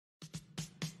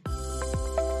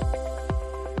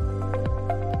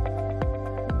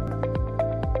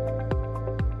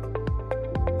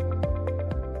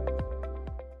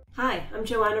I'm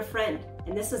Joanna Friend,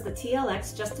 and this is the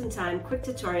TLX Just-in-Time Quick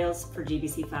Tutorials for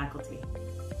GBC faculty.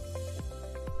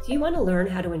 Do you want to learn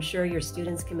how to ensure your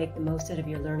students can make the most out of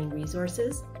your learning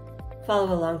resources?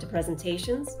 Follow along to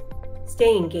presentations?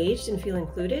 Stay engaged and feel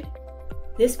included?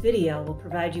 This video will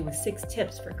provide you with 6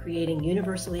 tips for creating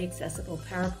universally accessible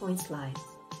PowerPoint slides.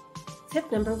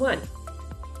 Tip number 1.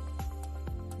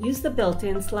 Use the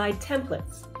built-in slide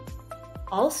templates.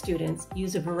 All students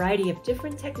use a variety of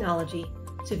different technology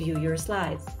to view your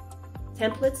slides.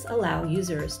 Templates allow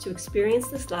users to experience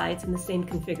the slides in the same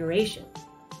configuration.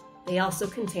 They also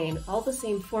contain all the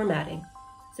same formatting,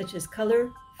 such as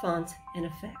color, font, and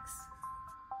effects.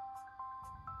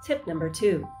 Tip number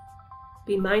 2.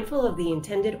 Be mindful of the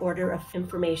intended order of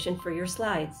information for your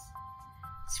slides.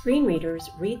 Screen readers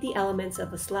read the elements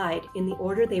of a slide in the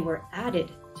order they were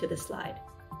added to the slide.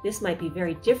 This might be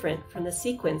very different from the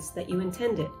sequence that you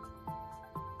intended.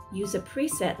 Use a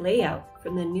preset layout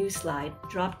from the New Slide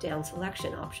drop-down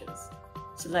selection options.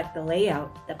 Select the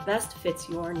layout that best fits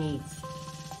your needs.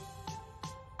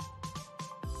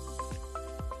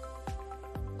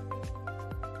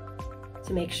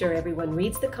 To make sure everyone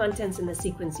reads the contents in the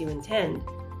sequence you intend,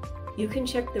 you can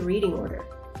check the reading order.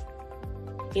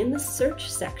 In the Search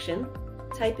section,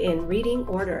 type in Reading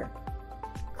Order.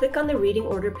 Click on the Reading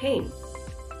Order pane.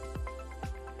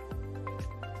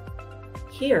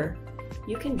 Here,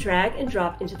 you can drag and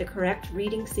drop into the correct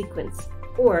reading sequence,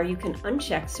 or you can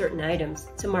uncheck certain items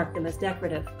to mark them as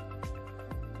decorative.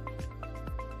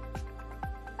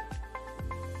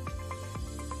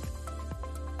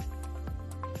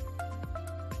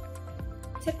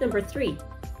 Tip number 3.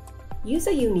 Use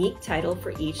a unique title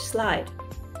for each slide.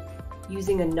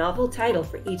 Using a novel title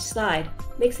for each slide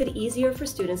makes it easier for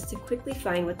students to quickly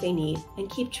find what they need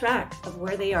and keep track of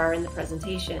where they are in the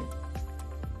presentation.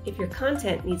 If your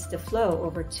content needs to flow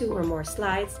over 2 or more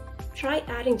slides, try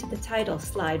adding to the title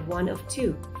slide 1 of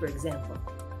 2, for example.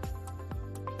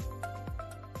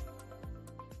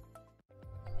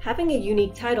 Having a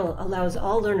unique title allows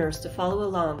all learners to follow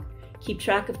along, keep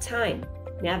track of time,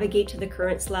 navigate to the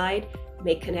current slide,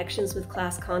 make connections with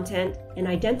class content, and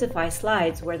identify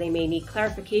slides where they may need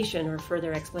clarification or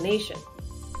further explanation.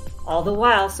 All the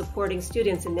while supporting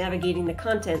students in navigating the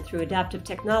content through adaptive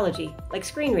technology, like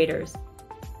screen readers.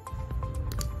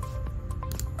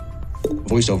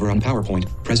 Voiceover on PowerPoint,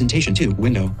 Presentation 2,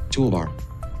 Window, Toolbar.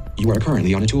 You are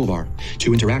currently on a toolbar.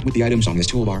 To interact with the items on this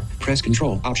toolbar, press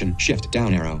Control, Option, Shift,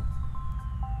 down arrow.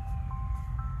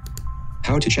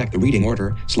 How to check the reading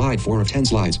order, slide 4 of 10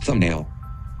 slides, thumbnail.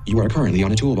 You are currently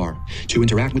on a toolbar. To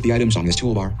interact with the items on this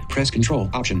toolbar, press Control,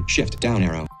 Option, Shift, down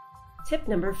arrow. Tip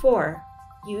number 4.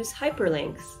 Use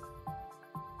hyperlinks.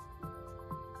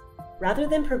 Rather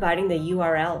than providing the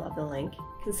URL of the link,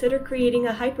 consider creating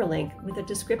a hyperlink with a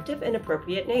descriptive and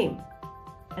appropriate name.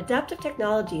 Adaptive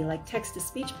technology like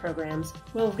text-to-speech programs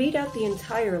will read out the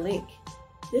entire link.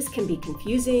 This can be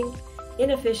confusing,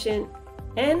 inefficient,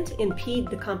 and impede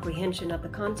the comprehension of the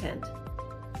content.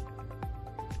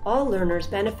 All learners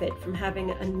benefit from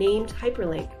having a named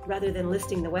hyperlink rather than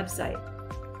listing the website.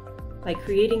 By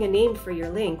creating a name for your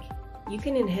link, you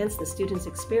can enhance the student's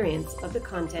experience of the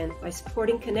content by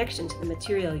supporting connection to the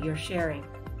material you're sharing.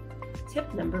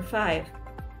 Tip number 5.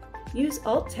 Use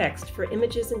alt text for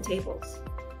images and tables.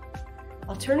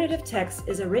 Alternative text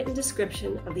is a written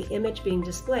description of the image being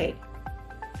displayed.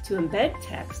 To embed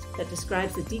text that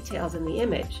describes the details in the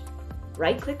image,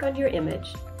 right-click on your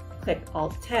image, click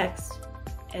Alt Text,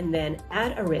 and then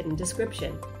add a written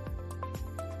description.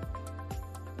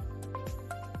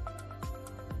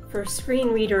 For screen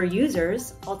reader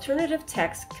users, alternative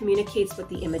text communicates what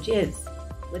the image is.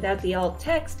 Without the alt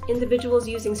text, individuals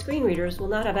using screen readers will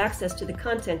not have access to the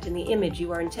content in the image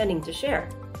you are intending to share.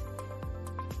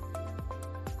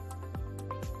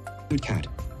 Cat.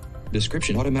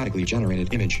 Description automatically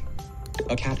generated image.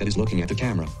 A cat that is looking at the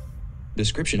camera.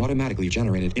 Description automatically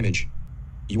generated image.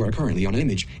 You are currently on an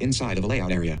image inside of a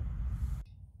layout area.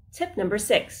 Tip number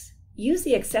 6. Use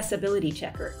the accessibility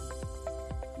checker.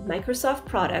 Microsoft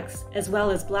products, as well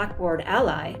as Blackboard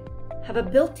Ally, have a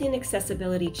built-in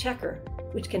accessibility checker,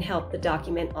 which can help the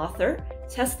document author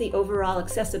test the overall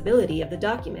accessibility of the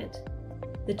document.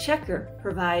 The checker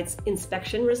provides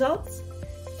inspection results,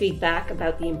 feedback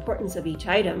about the importance of each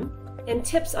item, and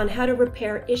tips on how to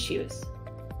repair issues.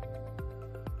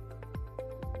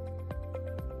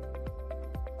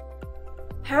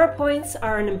 PowerPoints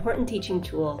are an important teaching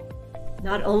tool.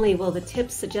 Not only will the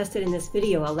tips suggested in this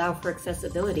video allow for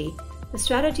accessibility, the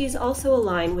strategies also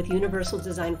align with Universal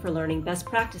Design for Learning best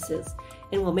practices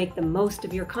and will make the most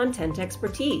of your content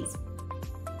expertise.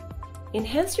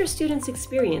 Enhance your students'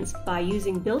 experience by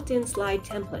using built-in slide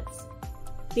templates.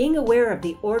 being aware of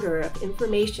the order of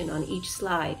information on each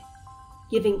slide,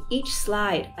 giving each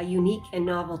slide a unique and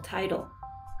novel title,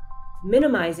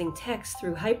 minimizing text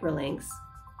through hyperlinks,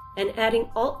 and adding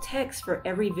alt text for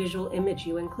every visual image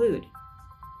you include.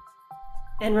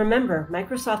 And remember,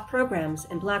 Microsoft Programs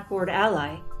and Blackboard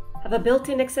Ally have a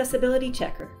built-in accessibility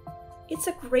checker. It's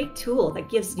a great tool that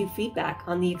gives you feedback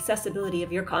on the accessibility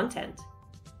of your content.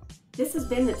 This has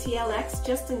been the TLX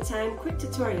Just-in-Time Quick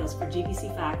Tutorials for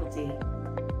GVC faculty.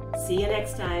 See you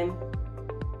next time.